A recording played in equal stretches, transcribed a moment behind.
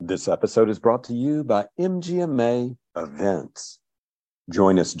This episode is brought to you by MGMA Events.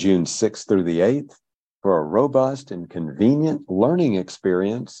 Join us June 6th through the 8th for a robust and convenient learning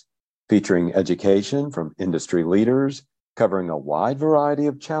experience featuring education from industry leaders covering a wide variety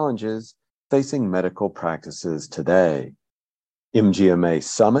of challenges facing medical practices today. MGMA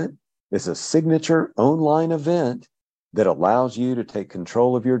Summit is a signature online event that allows you to take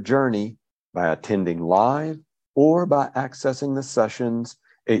control of your journey by attending live or by accessing the sessions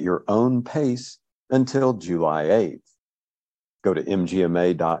at your own pace until July 8th. Go to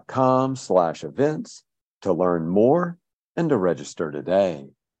mgma.com/events to learn more and to register today.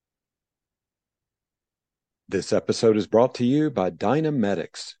 This episode is brought to you by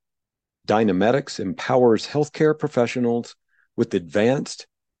Dynamedics. Dynamedics empowers healthcare professionals with advanced,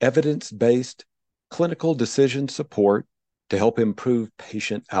 evidence-based clinical decision support to help improve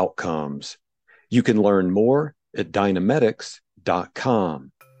patient outcomes. You can learn more at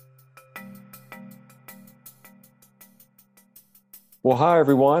dynamedics.com. Well, hi,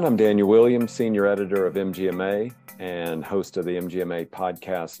 everyone. I'm Daniel Williams, Senior Editor of MGMA and host of the MGMA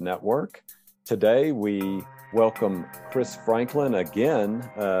Podcast Network. Today, we welcome Chris Franklin again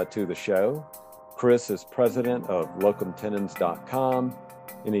to the show. Chris is president of locumtenens.com,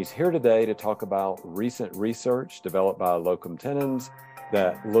 and he's here today to talk about recent research developed by Locum Tenens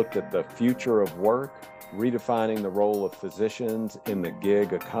that looked at the future of work, redefining the role of physicians in the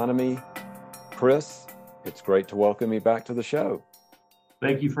gig economy. Chris, it's great to welcome you back to the show.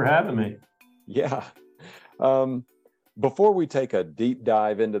 Thank you for having me. Yeah. Before we take a deep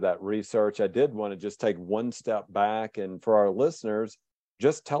dive into that research, I did want to just take one step back, and for our listeners,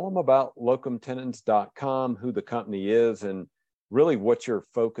 just tell them about locumtenens.com, who the company is, and really what your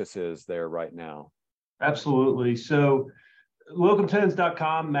focus is there right now. Absolutely. So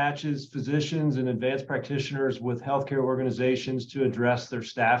locumtenens.com matches physicians and advanced practitioners with healthcare organizations to address their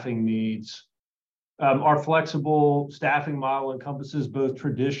staffing needs. Our flexible staffing model encompasses both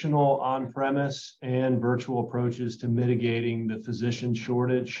traditional on-premise and virtual approaches to mitigating the physician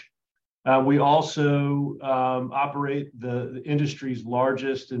shortage. We also operate the industry's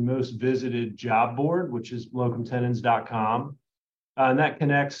largest and most visited job board, which is locumtenens.com. And that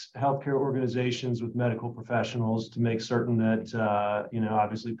connects healthcare organizations with medical professionals to make certain that,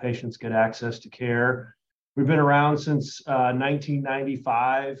 obviously patients get access to care. We've been around since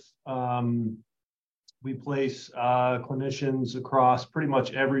 1995. We place clinicians across pretty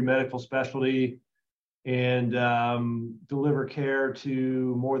much every medical specialty and deliver care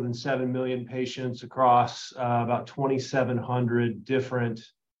to more than 7 million patients across about 2,700 different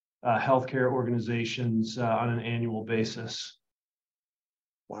healthcare organizations on an annual basis.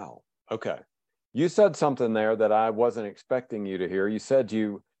 Wow. Okay. You said something there that I wasn't expecting you to hear. You said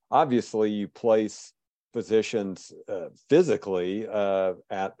you place physicians physically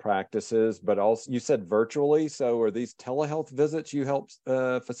at practices, but also you said virtually. So are these telehealth visits you help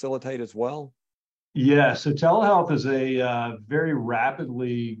facilitate as well? Yeah, so telehealth is a very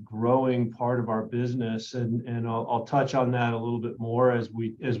rapidly growing part of our business, and I'll touch on that a little bit more as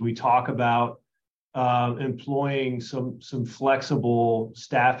we talk about employing some flexible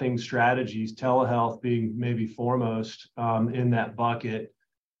staffing strategies, telehealth being maybe foremost in that bucket.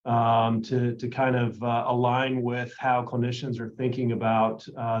 To kind of align with how clinicians are thinking about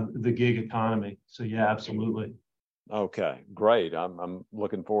the gig economy. So yeah, absolutely. Okay, great. I'm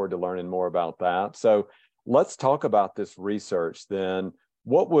looking forward to learning more about that. So let's talk about this research then.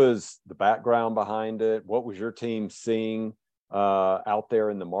 What was the background behind it? What was your team seeing out there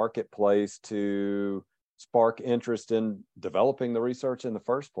in the marketplace to spark interest in developing the research in the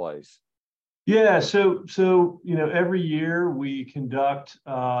first place? Yeah, so every year we conduct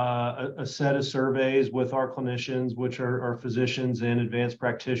a set of surveys with our clinicians, which are physicians and advanced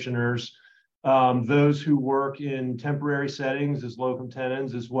practitioners, those who work in temporary settings as locum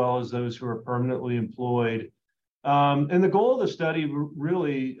tenens, as well as those who are permanently employed. And the goal of the study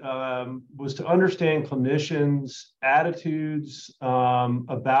really was to understand clinicians' attitudes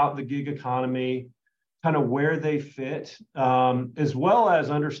about the gig economy, kind of where they fit, as well as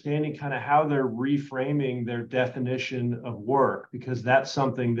understanding kind of how they're reframing their definition of work, because that's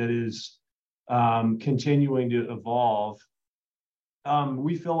something that is continuing to evolve.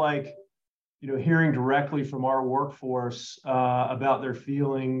 We feel like, hearing directly from our workforce about their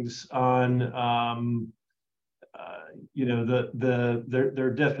feelings on,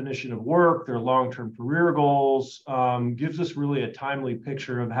 their definition of work, their long-term career goals, gives us really a timely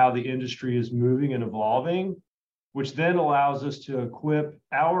picture of how the industry is moving and evolving, which then allows us to equip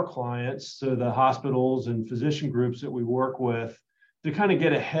our clients, so the hospitals and physician groups that we work with, to kind of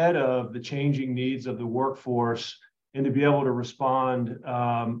get ahead of the changing needs of the workforce and to be able to respond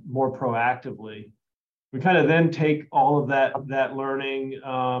more proactively. We kind of then take all of that learning,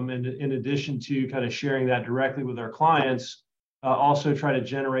 and in addition to kind of sharing that directly with our clients, also try to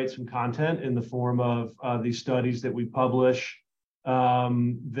generate some content in the form of these studies that we publish,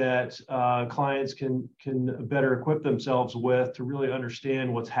 that clients can better equip themselves with to really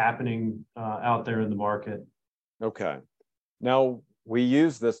understand what's happening out there in the market. Okay. Now, we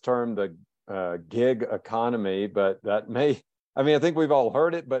use this term, the gig economy, but that may, I mean, I think we've all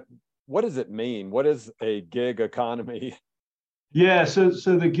heard it, but what does it mean? What is a gig economy? Yeah, so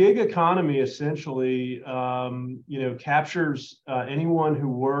the gig economy essentially, captures anyone who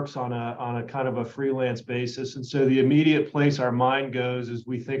works on a kind of a freelance basis. And so the immediate place our mind goes is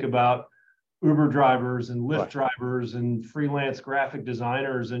we think about Uber drivers and Lyft drivers and freelance graphic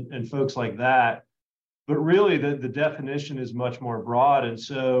designers and folks like that. But really, the definition is much more broad. And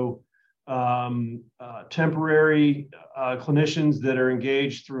so temporary clinicians that are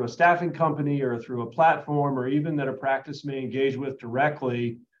engaged through a staffing company or through a platform, or even that a practice may engage with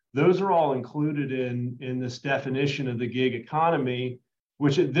directly, those are all included in this definition of the gig economy,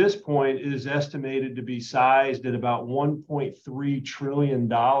 which at this point is estimated to be sized at about $1.3 trillion.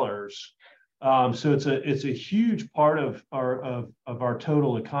 So it's a huge part of our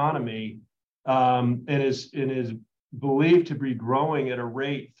total economy, and is believed to be growing at a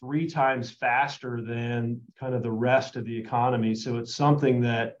rate 3 times faster than kind of the rest of the economy. So it's something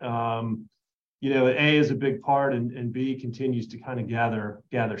that, A, is a big part, and B, continues to kind of gather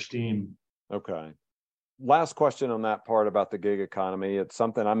steam. Okay. Last question on that part about the gig economy. It's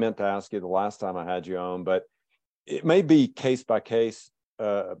something I meant to ask you the last time I had you on, but it may be case by case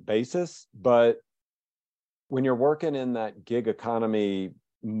basis. But when you're working in that gig economy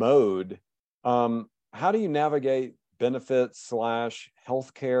mode, how do you navigate benefits /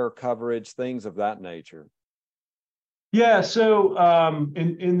 healthcare coverage, things of that nature? Yeah, so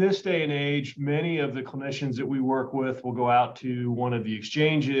in this day and age, many of the clinicians that we work with will go out to one of the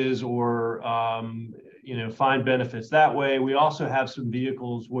exchanges or find benefits that way. We also have some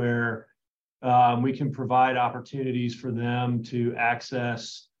vehicles where we can provide opportunities for them to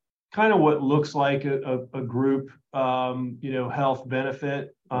access kind of what looks like a group health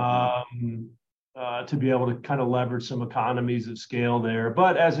benefit. To be able to kind of leverage some economies of scale there.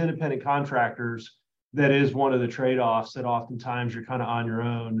 But as independent contractors, that is one of the trade-offs, that oftentimes you're kind of on your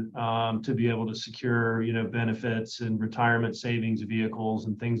own to be able to secure, benefits and retirement savings vehicles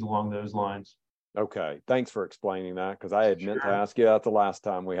and things along those lines. Okay. Thanks for explaining that, because I had meant to ask you that the last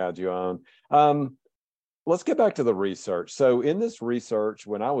time we had you on. Let's get back to the research. So in this research,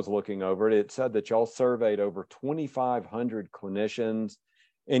 when I was looking over it, it said that y'all surveyed over 2,500 clinicians,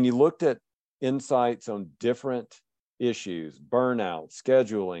 and you looked at insights on different issues: burnout,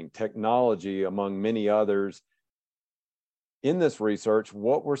 scheduling, technology, among many others. In this research,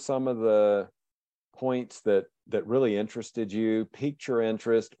 what were some of the points that really interested you, piqued your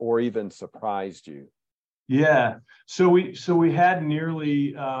interest, or even surprised you? Yeah, so we had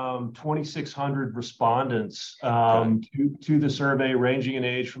nearly 2,600 respondents to the survey, ranging in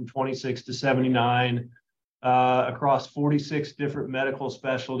age from 26 to 79. Across 46 different medical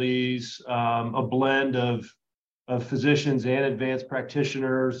specialties, a blend of physicians and advanced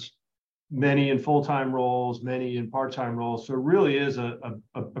practitioners, many in full-time roles, many in part-time roles. So it really is a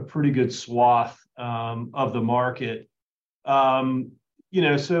pretty good swath of the market.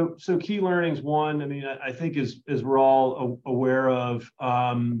 So key learnings. One, I mean, I think as we're all aware of,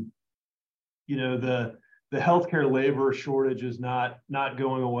 the healthcare labor shortage is not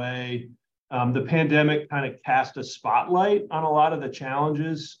going away. The pandemic kind of cast a spotlight on a lot of the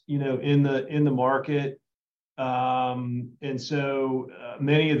challenges, in the market. And so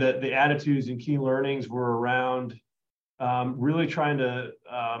many of the attitudes and key learnings were around really trying to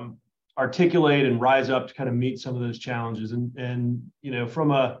articulate and rise up to kind of meet some of those challenges. And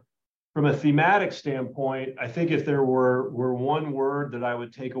from a thematic standpoint, I think if there were one word that I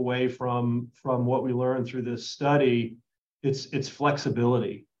would take away from what we learned through this study, it's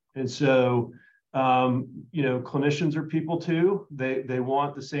flexibility. And so, clinicians are people too. They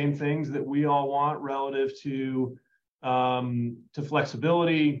want the same things that we all want relative to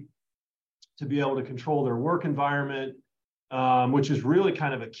flexibility, to be able to control their work environment, which is really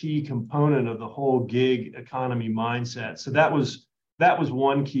kind of a key component of the whole gig economy mindset. So that was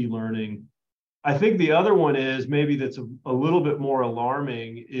one key learning. I think the other one is, maybe that's a little bit more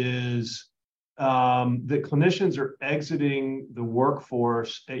alarming, is that clinicians are exiting the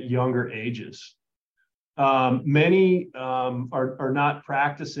workforce at younger ages. Many are not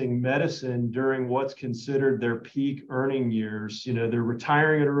practicing medicine during what's considered their peak earning years. They're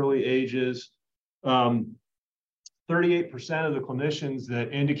retiring at early ages. 38% of the clinicians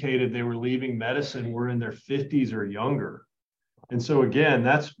that indicated they were leaving medicine were in their 50s or younger. And so again,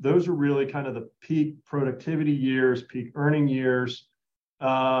 those are really kind of the peak productivity years, peak earning years.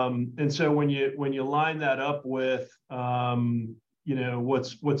 And so when you line that up with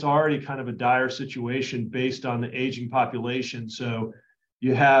what's already kind of a dire situation based on the aging population, so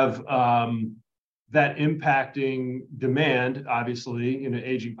you have that impacting demand, obviously,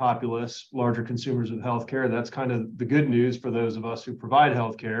 aging populace, larger consumers of healthcare. That's kind of the good news for those of us who provide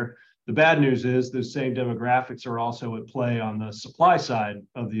healthcare. The bad news is those same demographics are also at play on the supply side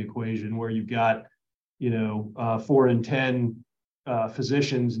of the equation, where you've got, 4 in 10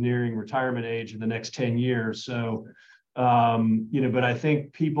 physicians nearing retirement age in the next 10 years. So, but I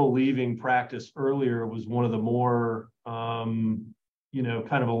think people leaving practice earlier was one of the more,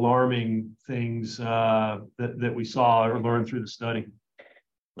 kind of alarming things that we saw or learned through the study.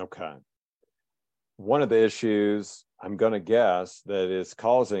 Okay. One of the issues I'm going to guess that is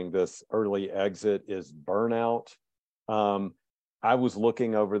causing this early exit is burnout. I was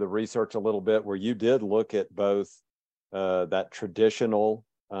looking over the research a little bit where you did look at both that traditional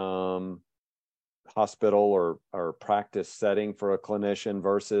hospital or practice setting for a clinician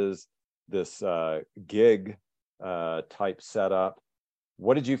versus this gig type setup.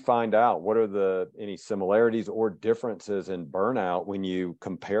 What did you find out? What are any similarities or differences in burnout when you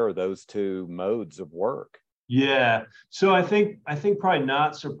compare those two modes of work? Yeah. So I think probably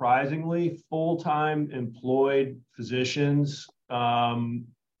not surprisingly, full-time employed physicians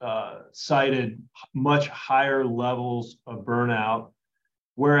cited much higher levels of burnout,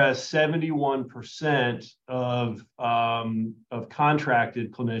 whereas 71% of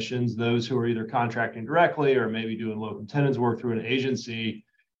contracted clinicians, those who are either contracting directly or maybe doing locum tenens work through an agency,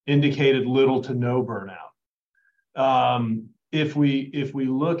 indicated little to no burnout. If we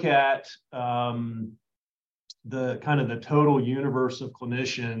look at the kind of the total universe of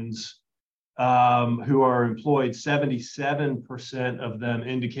clinicians who are employed, 77% of them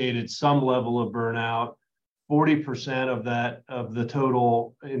indicated some level of burnout. 40% of the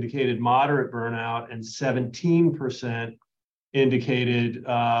total indicated moderate burnout, and 17% indicated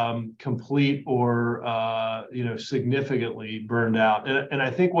complete or significantly burned out. And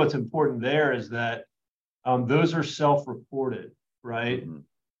I think what's important there is that those are self-reported, right? Mm-hmm.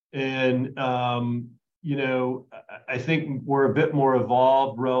 And I think we're a bit more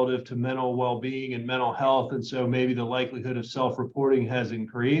evolved relative to mental well-being and mental health, and so maybe the likelihood of self-reporting has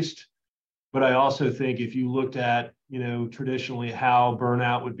increased. But I also think if you looked at, traditionally how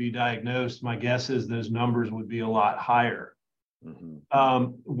burnout would be diagnosed, my guess is those numbers would be a lot higher.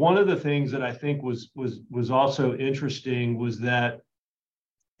 Mm-hmm. One of the things that I think was also interesting was that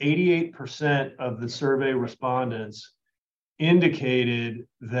 88% of the survey respondents indicated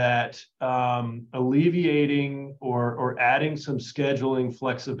that alleviating or adding some scheduling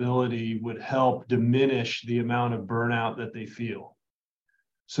flexibility would help diminish the amount of burnout that they feel.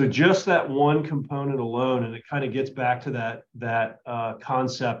 So just that one component alone, and it kind of gets back to that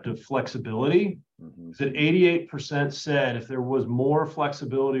concept of flexibility, mm-hmm. that 88% said if there was more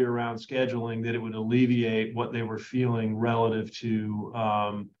flexibility around scheduling, that it would alleviate what they were feeling relative to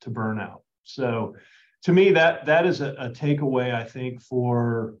burnout. So to me, that is a takeaway, I think,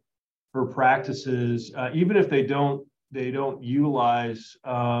 for practices, even if they don't utilize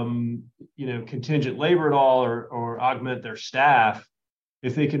contingent labor at all or augment their staff.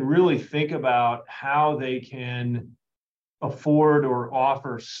 If they can really think about how they can afford or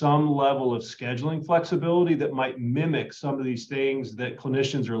offer some level of scheduling flexibility that might mimic some of these things that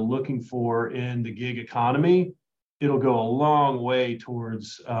clinicians are looking for in the gig economy, it'll go a long way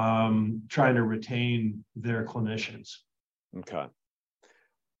towards trying to retain their clinicians. Okay.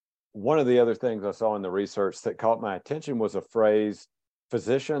 One of the other things I saw in the research that caught my attention was a phrase,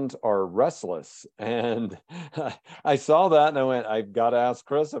 physicians are restless. And I saw that and I went, I've got to ask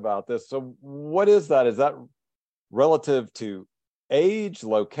Chris about this. So what is that? Is that relative to age,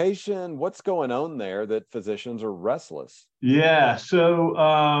 location? What's going on there that physicians are restless? Yeah,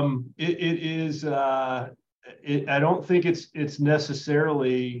 so it is, I don't think it's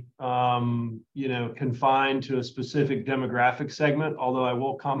necessarily, confined to a specific demographic segment, although I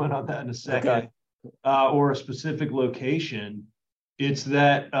will comment on that in a second, okay. Or a specific location. It's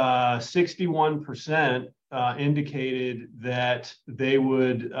that 61% indicated that they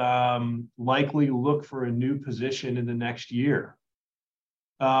would likely look for a new position in the next year.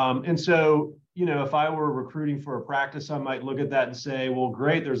 And so, if I were recruiting for a practice, I might look at that and say, well,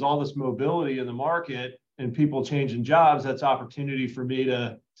 great, there's all this mobility in the market and people changing jobs. That's opportunity for me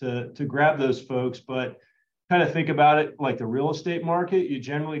to grab those folks. But kind of think about it like the real estate market. You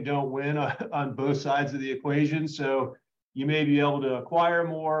generally don't win on both sides of the equation. So you may be able to acquire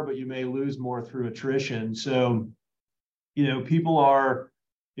more, but you may lose more through attrition. So, people are,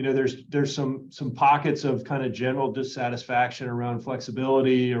 there's some pockets of kind of general dissatisfaction around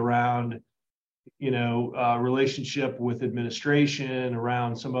flexibility, around, relationship with administration,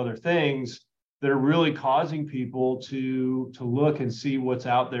 around some other things that are really causing people to look and see what's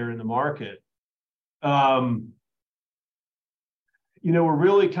out there in the market. We're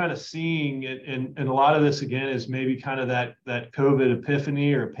really kind of seeing it, and a lot of this again is maybe kind of that COVID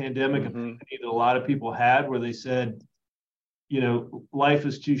epiphany or pandemic epiphany that a lot of people had, where they said, life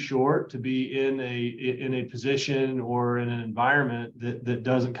is too short to be in a position or in an environment that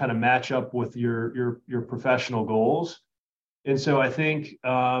doesn't kind of match up with your professional goals. And so I think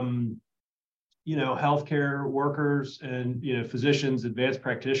healthcare workers and physicians, advanced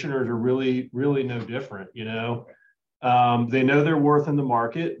practitioners are really no different. They know their worth in the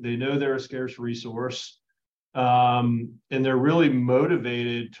market. They know they're a scarce resource, and they're really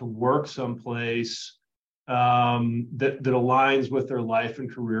motivated to work someplace that aligns with their life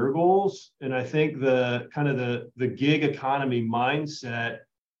and career goals. And I think the gig economy mindset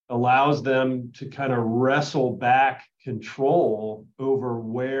allows them to kind of wrestle back control over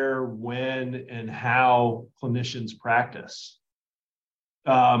where, when, and how clinicians practice.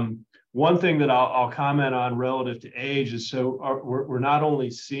 One thing that I'll comment on relative to age is, we're not only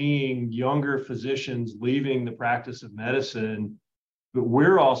seeing younger physicians leaving the practice of medicine, but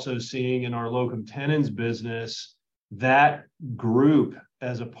we're also seeing in our locum tenens business that group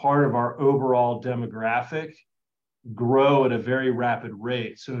as a part of our overall demographic grow at a very rapid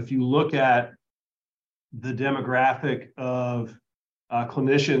rate. So if you look at the demographic of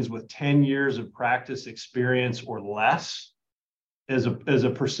clinicians with 10 years of practice experience or less, as a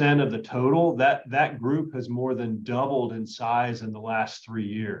percent of the total, that group has more than doubled in size in the last 3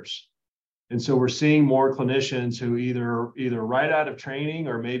 years. And so we're seeing more clinicians who either right out of training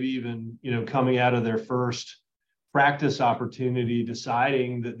or maybe even coming out of their first practice opportunity,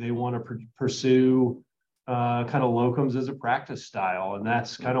 deciding that they want to pursue kind of locums as a practice style. And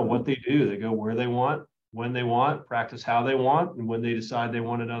that's kind of what they do. They go where they want, when they want, practice how they want. And when they decide they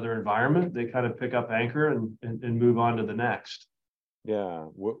want another environment, they kind of pick up anchor and move on to the next. Yeah.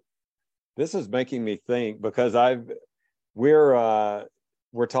 This is making me think, because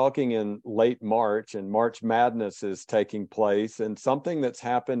we're talking in late March, and March Madness is taking place. And something that's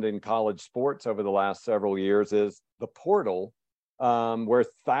happened in college sports over the last several years is the portal, where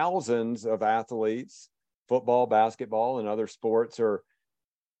thousands of athletes, football, basketball, and other sports are,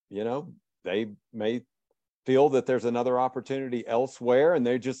 they may feel that there's another opportunity elsewhere, and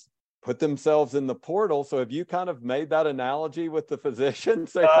they just put themselves in the portal. So have you kind of made that analogy with the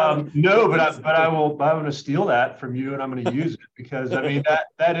physicians? No, but I'm going to steal that from you, and I'm going to use it, because I mean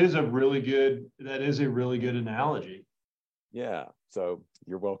that is a really good analogy. Yeah. So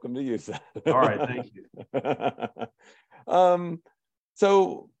you're welcome to use that. All right. Thank you.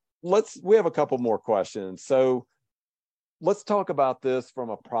 So we have a couple more questions. So let's talk about this from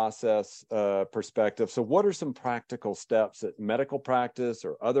a process perspective. So what are some practical steps that medical practice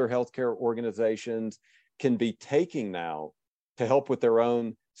or other healthcare organizations can be taking now to help with their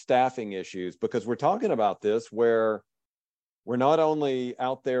own staffing issues? Because we're talking about this where we're not only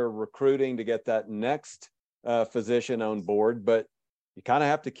out there recruiting to get that next physician on board, but you kind of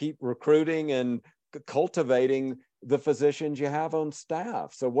have to keep recruiting and cultivating the physicians you have on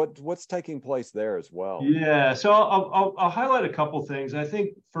staff. So what's taking place there as well? Yeah, so I'll highlight a couple things. I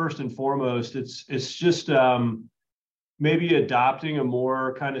think first and foremost, it's just maybe adopting a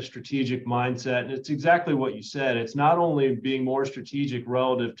more kind of strategic mindset. And it's exactly what you said. It's not only being more strategic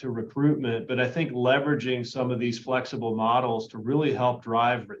relative to recruitment, but I think leveraging some of these flexible models to really help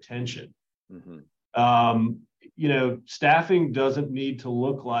drive retention. Mm-hmm. Staffing doesn't need to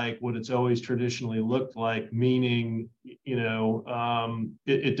look like what it's always traditionally looked like, meaning,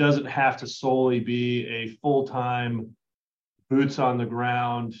 it doesn't have to solely be a full-time, boots on the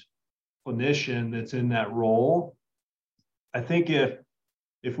ground clinician that's in that role. I think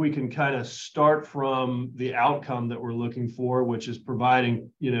if we can kind of start from the outcome that we're looking for, which is providing,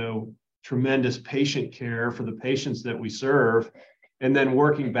 tremendous patient care for the patients that we serve, and then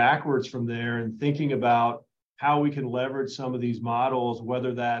working backwards from there and thinking about how we can leverage some of these models,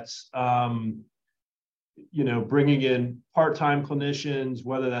 whether that's, bringing in part-time clinicians,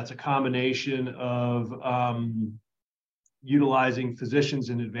 whether that's a combination of utilizing physicians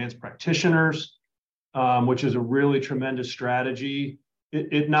and advanced practitioners, which is a really tremendous strategy.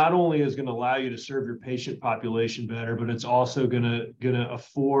 It not only is going to allow you to serve your patient population better, but it's also going to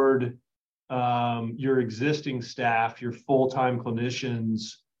afford your existing staff, your full-time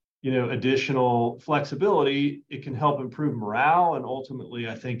clinicians, additional flexibility, it can help improve morale and ultimately,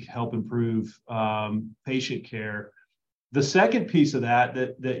 I think, help improve patient care. The second piece of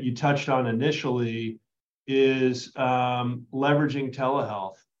that you touched on initially is leveraging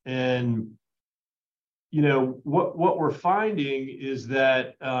telehealth. And what we're finding is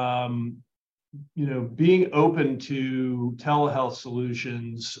that being open to telehealth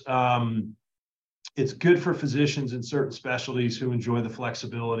solutions, it's good for physicians in certain specialties who enjoy the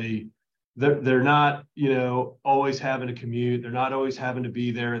flexibility. They're not always having to commute. They're not always having to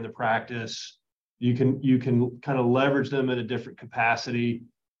be there in the practice. You can kind of leverage them in a different capacity.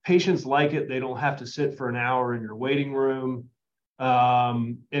 Patients like it. They don't have to sit for an hour in your waiting room.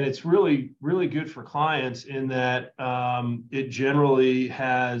 And it's really, really good for clients in that it generally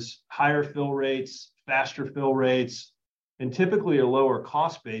has higher fill rates, faster fill rates, and typically a lower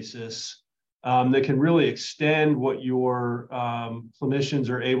cost basis that can really extend what your clinicians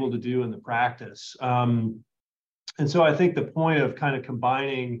are able to do in the practice. And so I think the point of kind of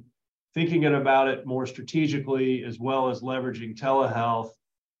combining, thinking about it more strategically, as well as leveraging telehealth,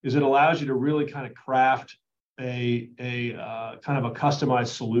 is it allows you to really kind of craft a kind of a customized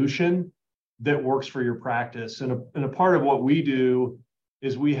solution that works for your practice. And a part of what we do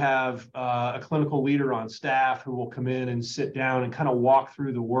is we have a clinical leader on staff who will come in and sit down and kind of walk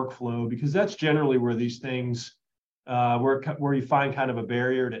through the workflow, because that's generally where these things, where you find kind of a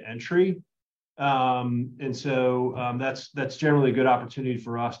barrier to entry. And so that's generally a good opportunity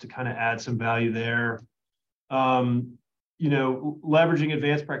for us to kind of add some value there. Leveraging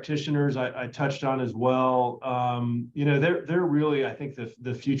advanced practitioners, I touched on as well. They're really, I think,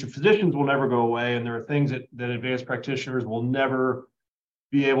 the future. Physicians will never go away, and there are things that advanced practitioners will never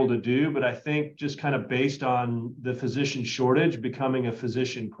be able to do. But I think just kind of based on the physician shortage becoming a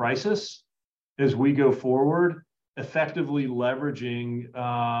physician crisis as we go forward, effectively leveraging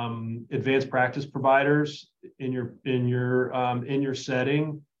advanced practice providers in your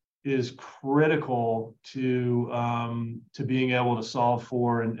setting is critical to being able to solve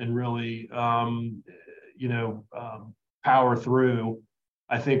for and really power through,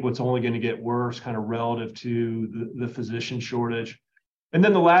 I think, what's only going to get worse kind of relative to the physician shortage. And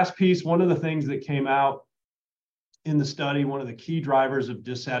then the last piece, one of the things that came out in the study, one of the key drivers of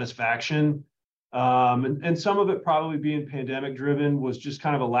dissatisfaction, and some of it probably being pandemic driven, was just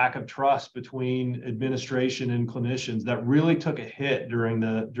kind of a lack of trust between administration and clinicians that really took a hit during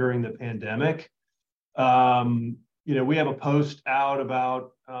the pandemic. We have a post out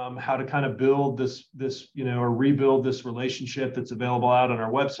about how to kind of build this or rebuild this relationship that's available out on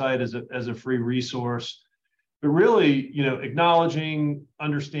our website as a free resource. But really, acknowledging,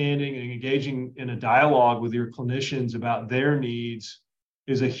 understanding, and engaging in a dialogue with your clinicians about their needs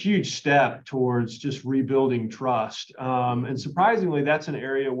is a huge step towards just rebuilding trust. And surprisingly, that's an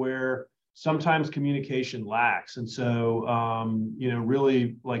area where sometimes communication lacks. And so,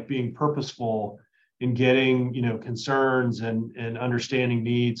 really like being purposeful in getting, concerns and understanding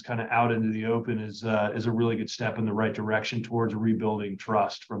needs kind of out into the open is a really good step in the right direction towards rebuilding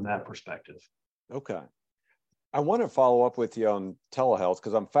trust from that perspective. Okay. I want to follow up with you on telehealth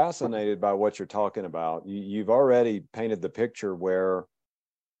because I'm fascinated by what you're talking about. You've already painted the picture where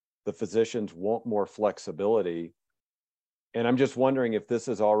the physicians want more flexibility. And I'm just wondering if this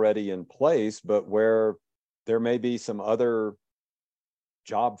is already in place, but where there may be some other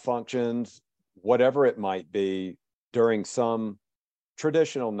job functions, whatever it might be, during some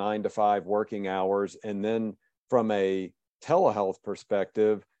traditional 9-to-5 working hours. And then from a telehealth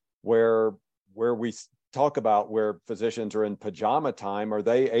perspective, where we talk about where physicians are in pajama time, are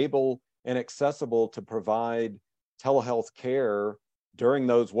they able and accessible to provide telehealth care during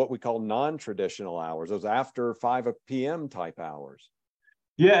those what we call non-traditional hours, those after 5 p.m. type hours?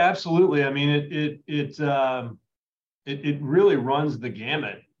 Yeah, absolutely. I mean, it really runs the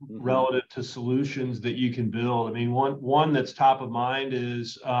gamut relative to solutions that you can build. I mean, one that's top of mind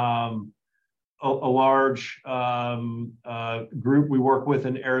is a large group we work with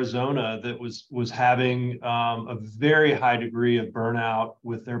in Arizona that was having a very high degree of burnout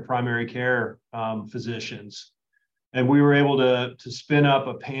with their primary care physicians. And we were able to spin up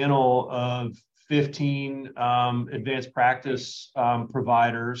a panel of 15 advanced practice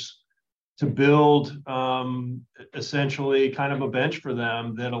providers to build essentially kind of a bench for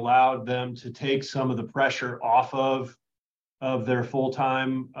them that allowed them to take some of the pressure off of their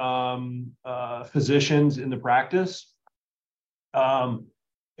full-time physicians in the practice, and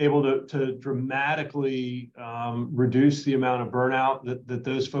able to dramatically reduce the amount of burnout that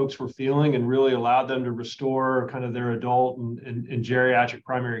those folks were feeling, and really allowed them to restore kind of their adult and geriatric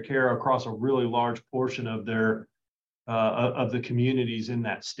primary care across a really large portion of their of the communities in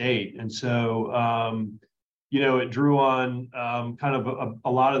that state. And so, it drew on kind of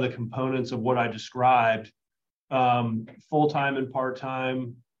a lot of the components of what I described, full-time and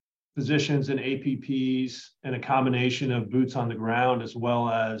part-time physicians and APPs, and a combination of boots on the ground as well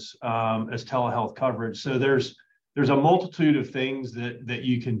as telehealth coverage. So there's a multitude of things that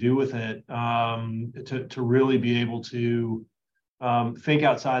you can do with it to really be able to think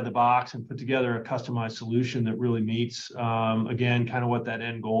outside the box and put together a customized solution that really meets, again, kind of what that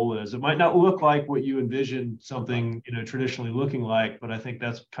end goal is. It might not look like what you envision something, traditionally looking like, but I think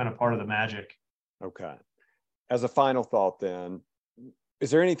that's kind of part of the magic. Okay. As a final thought then, is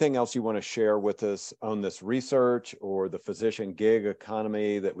there anything else you want to share with us on this research or the physician gig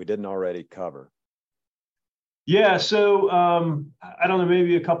economy that we didn't already cover? Yeah, so I don't know,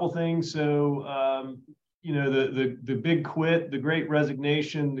 maybe a couple things. So, the big quit, the great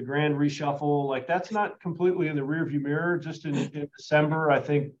resignation, the grand reshuffle, like that's not completely in the rearview mirror. Just in December, I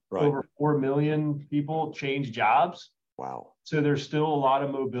think over 4 million people changed jobs. Wow. So there's still a lot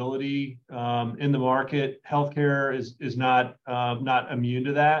of mobility in the market. Healthcare is not immune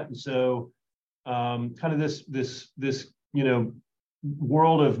to that. And so kind of this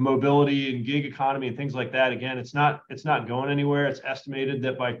world of mobility and gig economy and things like that, again, it's not going anywhere. It's estimated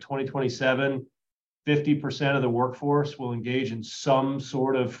that by 2027, 50% of the workforce will engage in some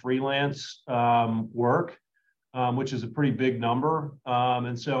sort of freelance work, which is a pretty big number.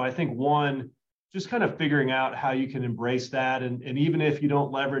 And so I think just kind of figuring out how you can embrace that. And even if you don't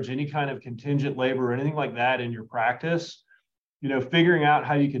leverage any kind of contingent labor or anything like that in your practice, figuring out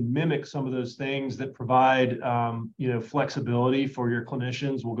how you can mimic some of those things that provide, flexibility for your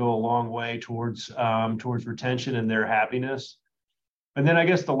clinicians will go a long way towards retention and their happiness. And then I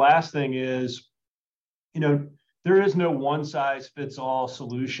guess the last thing is, there is no one size fits all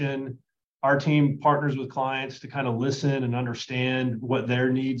solution. Our team partners with clients to kind of listen and understand what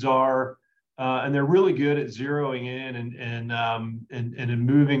their needs are. And they're really good at zeroing in and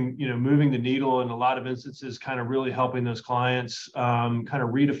moving the needle in a lot of instances, kind of really helping those clients kind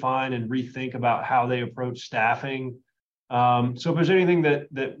of redefine and rethink about how they approach staffing. So if there's anything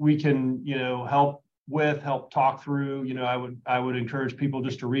that we can, help talk through, I would encourage people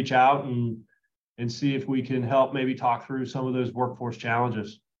just to reach out and see if we can help maybe talk through some of those workforce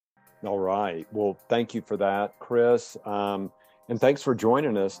challenges. All right. Well, thank you for that, Chris. And thanks for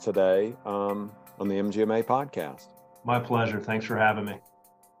joining us today on the MGMA podcast. My pleasure. Thanks for having me.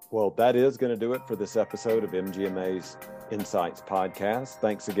 Well, that is going to do it for this episode of MGMA's Insights podcast.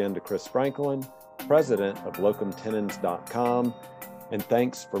 Thanks again to Chris Franklin, president of locumtenens.com, and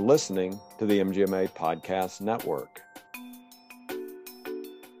thanks for listening to the MGMA Podcast Network.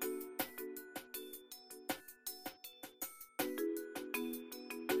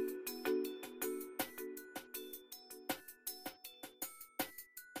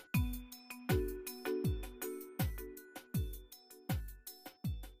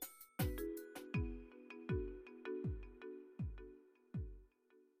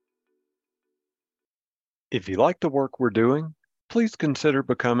 If you like the work we're doing, please consider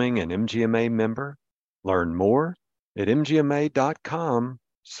becoming an MGMA member. Learn more at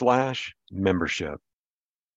mgma.com/membership.